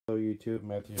YouTube?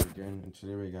 Matthew again, and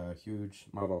today we got a huge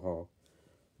model haul.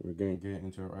 We're going to get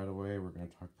into it right away. We're going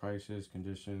to talk prices,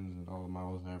 conditions, and all the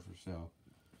models I have for sale.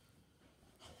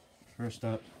 First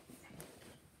up,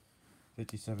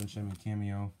 57 Chevy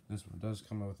Cameo. This one does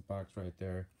come with a box right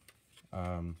there.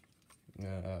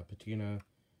 Patina,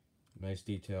 nice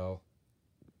detail.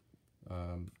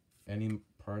 Any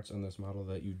parts on this model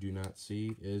that you do not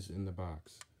see is in the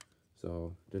box.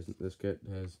 So this kit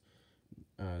has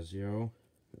zero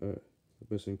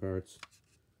missing parts.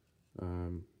 I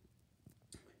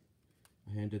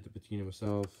handed the patina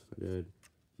myself. I did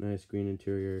nice green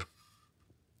interior.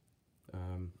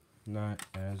 Not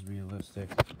as realistic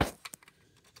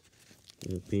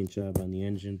the paint job on the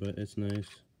engine, but it's nice.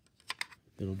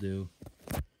 It'll do.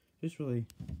 Just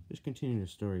continue the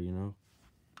story, you know.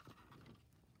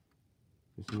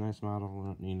 It's a nice model. We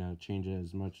don't need to change it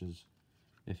as much as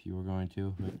if you were going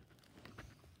to, but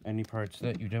any parts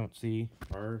that you don't see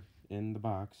are in the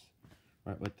box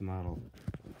right with the model.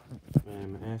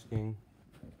 I'm asking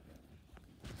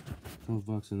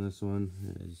 $12 in this one.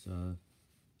 Is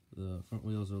the front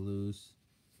wheels are loose.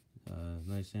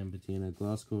 Nice hand patina.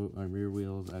 Gloss coat on rear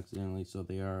wheels accidentally, so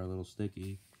they are a little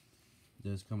sticky. It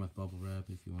does come with bubble wrap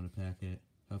if you want to pack it.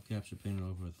 Hubcaps are painted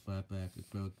over with flat back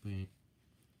acrylic paint.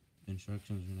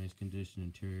 Instructions are nice condition.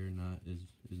 Interior is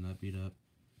not beat up.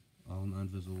 All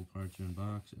non-visible parts are in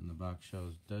box, and the box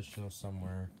does show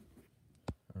somewhere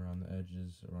around the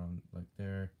edges, around like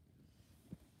there.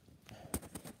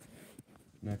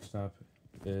 Next up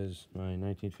is my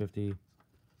 1950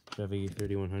 Chevy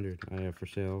 3100 I have for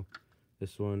sale.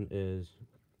 This one is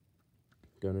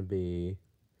gonna be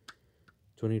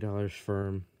 $20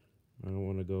 firm. I don't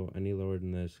want to go any lower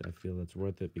than this. I feel it's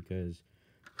worth it because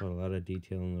I put a lot of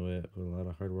detail into it, I put a lot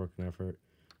of hard work and effort,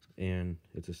 and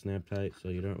it's a snap tight, so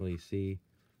you don't really see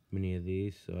many of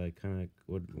these, so I kind of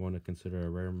would want to consider a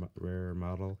rare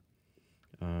model.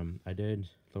 I did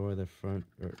lower the front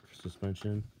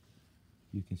suspension.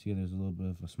 You can see there's a little bit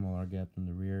of a smaller gap in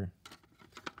the rear.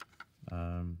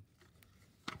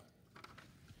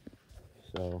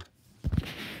 So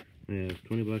yeah,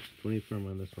 $20, 20 firm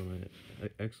on this one.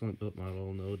 Excellent built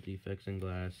model, no defects in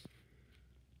glass.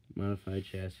 Modified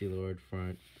chassis, lowered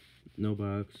front, no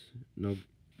box, no.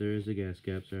 There is a gas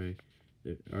cap. Sorry,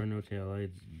 there are no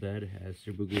taillights. Bed has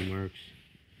super glue marks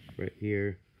right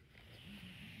here.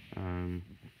 And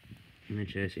the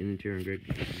chassis and interior in great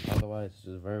condition. Otherwise, this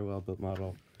is a very well built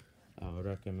model. I would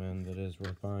recommend it is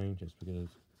worth buying just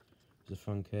because it's a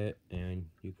fun kit, and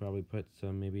you probably put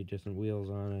some maybe different wheels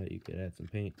on it. You could add some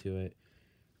paint to it.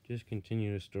 Just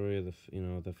continue the story of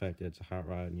the fact that it's a hot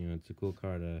rod. And, it's a cool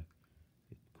car to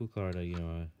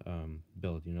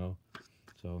build.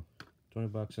 So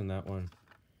 $20 in that one.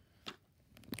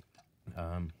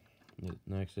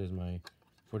 Next is my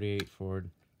 48 Ford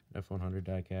F100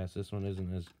 diecast. This one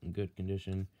isn't as in good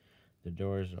condition. The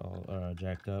doors are all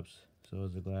jacked up, so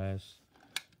is the glass.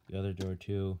 The other door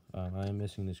too. I am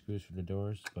missing the screws for the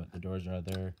doors, but the doors are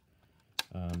there.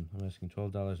 I'm asking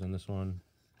 $12 on this one.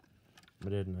 I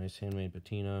did a nice handmade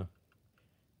patina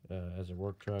as a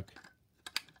work truck.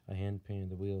 I hand painted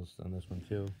the wheels on this one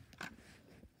too.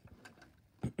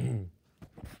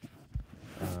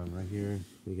 Right here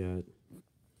we got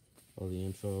all the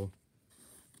info.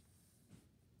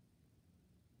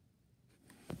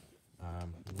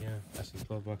 Yeah, asking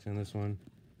 $12 on this one.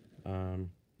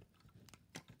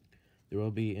 There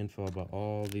will be info about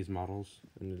all these models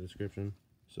in the description,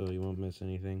 so you won't miss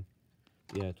anything.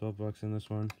 Yeah, $12 in this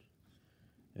one,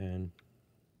 and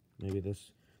maybe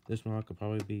this model could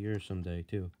probably be yours someday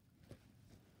too.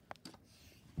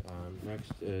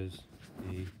 Next is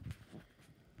the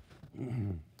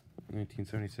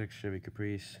 1976 Chevy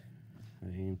Caprice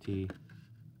AMT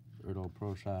Ertl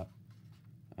Pro Shop.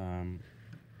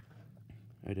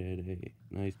 I did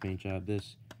a nice paint job.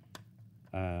 This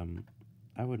I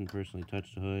wouldn't personally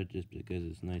touch the hood just because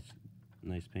it's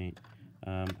nice paint.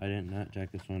 I did not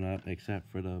jack this one up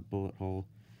except for the bullet hole.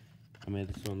 I made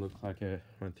this one look like it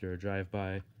went through a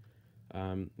drive-by.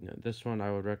 This one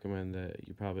I would recommend that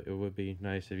it would be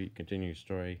nice if you continue your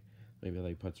story, maybe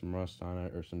like put some rust on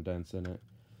it or some dents in it.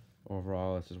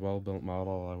 Overall, it's a well-built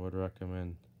model. I would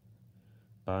recommend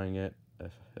buying it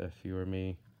if you were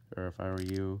me, or if I were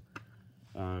you.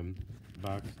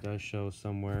 Box does show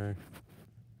somewhere.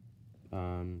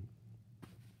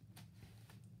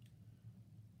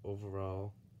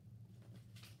 Overall,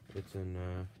 it's in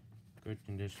good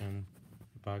condition.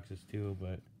 The boxes too,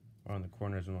 but on the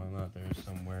corners and whatnot, there's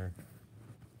somewhere.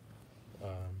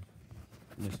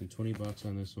 Missing $20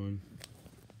 on this one.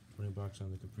 $20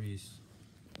 on the Caprice.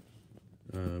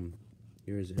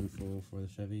 Here's info for the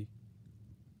Chevy.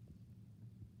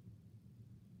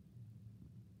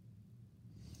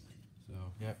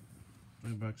 yep,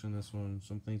 $20 on this one.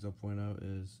 Some things I'll point out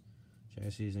is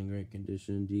chassis is in great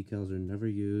condition, decals are never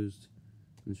used,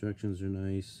 instructions are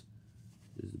nice,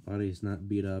 the body is not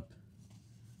beat up.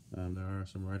 There are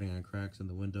some writing on cracks in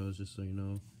the windows, just so you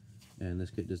know. And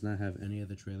this kit does not have any of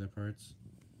the trailer parts,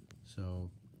 so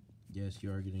yes,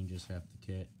 you are getting just half the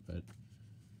kit, but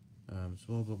it's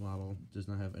a well-built model, does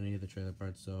not have any of the trailer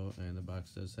parts though, and the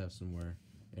box does have some wear,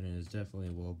 and it is definitely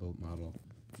a well-built model.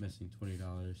 Missing $20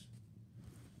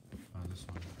 on this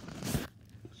one.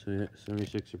 So yeah,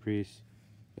 76 Caprice,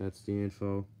 that's the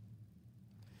info,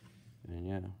 and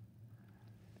yeah.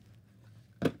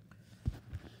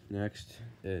 Next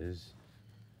is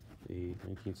the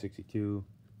 1962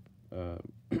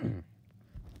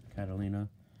 Catalina.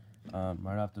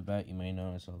 Right off the bat, you may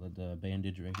notice all the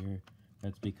bandage right here.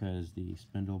 That's because the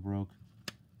spindle broke.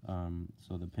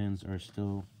 So the pins are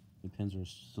still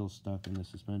stuck in the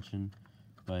suspension,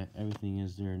 but everything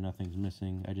is there. Nothing's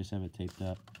missing. I just have it taped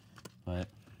up, but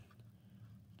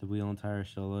the wheel and tire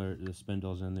still are. The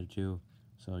spindle's in there too,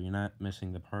 so you're not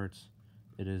missing the parts.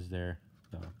 It is there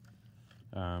though.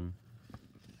 A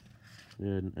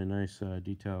nice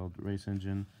detailed race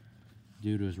engine.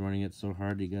 Dude was running it so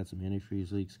hard he got some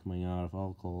antifreeze leaks coming out of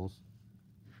all coals.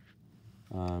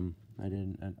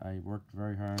 I worked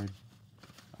very hard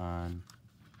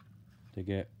to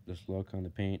get this look on the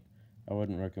paint. I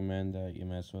wouldn't recommend that you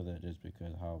mess with it just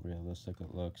because of how realistic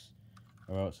it looks.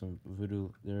 I wrote some voodoo,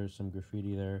 there's some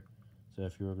graffiti there, so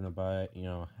if you were going to buy it, you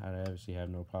know, I'd obviously have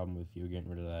no problem with you getting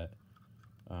rid of that.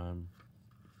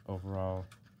 Overall,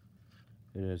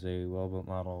 it is a well-built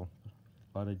model,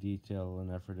 a lot of detail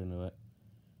and effort into it,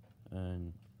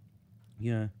 and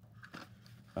yeah,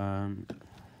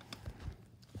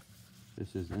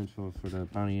 this is info for the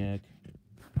Pontiac.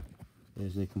 It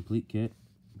is a complete kit,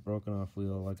 broken off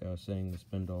wheel, like I was saying, the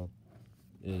spindle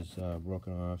is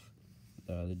broken off.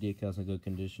 The decals in good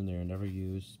condition, they are never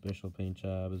used. Special paint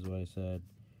job is what I said.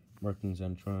 Markings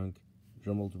on trunk,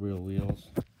 Dremelled real wheels.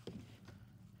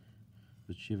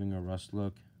 Achieving a rust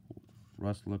look.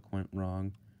 Rust look went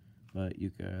wrong, but you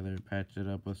could either patch it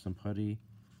up with some putty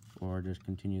or just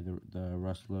continue the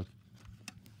rust look.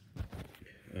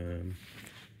 The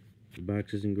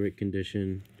box is in great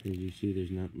condition. As you see,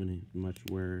 there's not much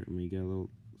wear. I mean, you got a little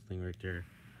thing right there.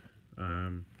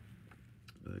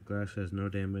 The glass has no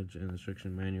damage, and the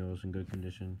instruction manual is in good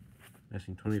condition.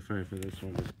 Asking $25 for this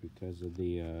one just because of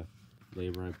the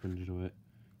labor I put into it.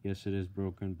 Yes, it is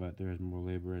broken, but there is more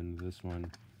labor in this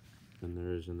one than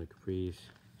there is in the Caprice.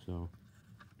 So,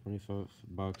 $25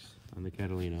 on the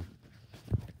Catalina.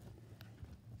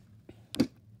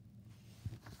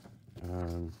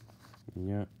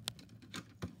 Yeah.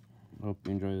 Hope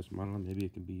you enjoy this model. Maybe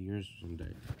it could be yours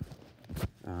someday.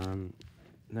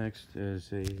 Next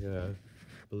is a,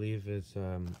 believe it's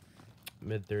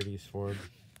mid-30s Ford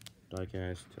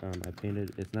diecast. I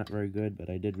painted. It's not very good, but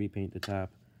I did repaint the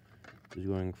top. I was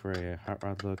going for a hot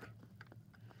rod look.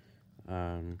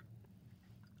 And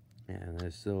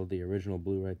there's still the original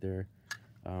blue right there.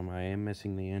 I am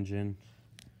missing the engine.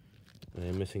 I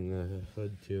am missing the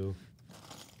hood too.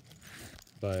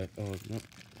 But oh no.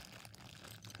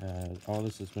 All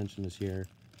the suspension is here,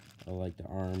 like the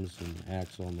arms and the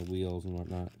axle and the wheels and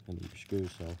whatnot, and the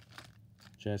screws. So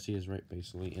chassis is right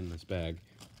basically in this bag.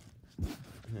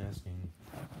 I'm asking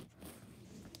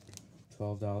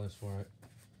 $12 for it.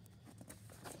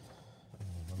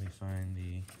 Let me find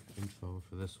the info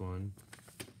for this one.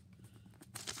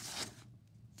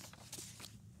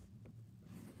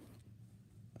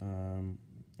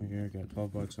 Here I got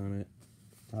 $12 on it.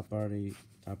 Top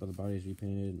of the body is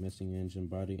repainted, missing engine,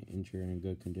 body, interior in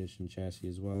good condition, chassis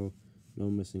as well. No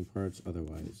missing parts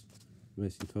otherwise.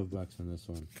 Missing $12 on this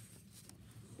one.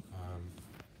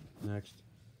 Next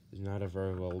is not a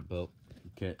very well built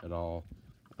kit at all.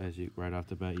 As you right off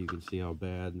the bat, you can see how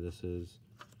bad this is.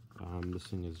 This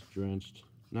thing is drenched,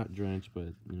 not drenched,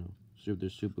 but you know,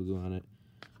 there's super glue on it.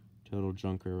 Total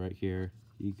junker right here.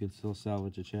 You can still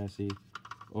salvage a chassis.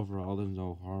 Overall, there's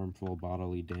no harmful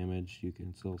bodily damage. You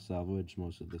can still salvage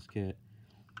most of this kit.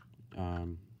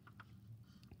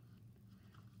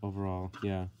 Overall,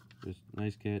 yeah, just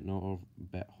nice kit, no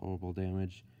horrible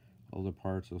damage. All the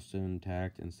parts are still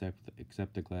intact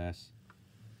except the glass.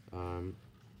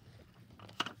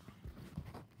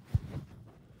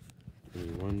 Give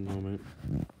me one moment.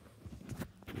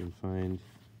 You can find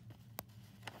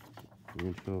the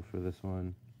info for this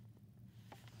one.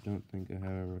 Don't think I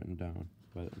have it written down,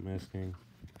 but I'm asking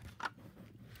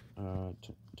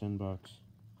 $10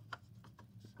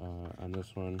 on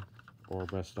this one, or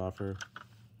best offer.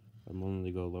 I'm willing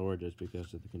to go lower just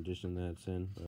because of the condition that it's in. But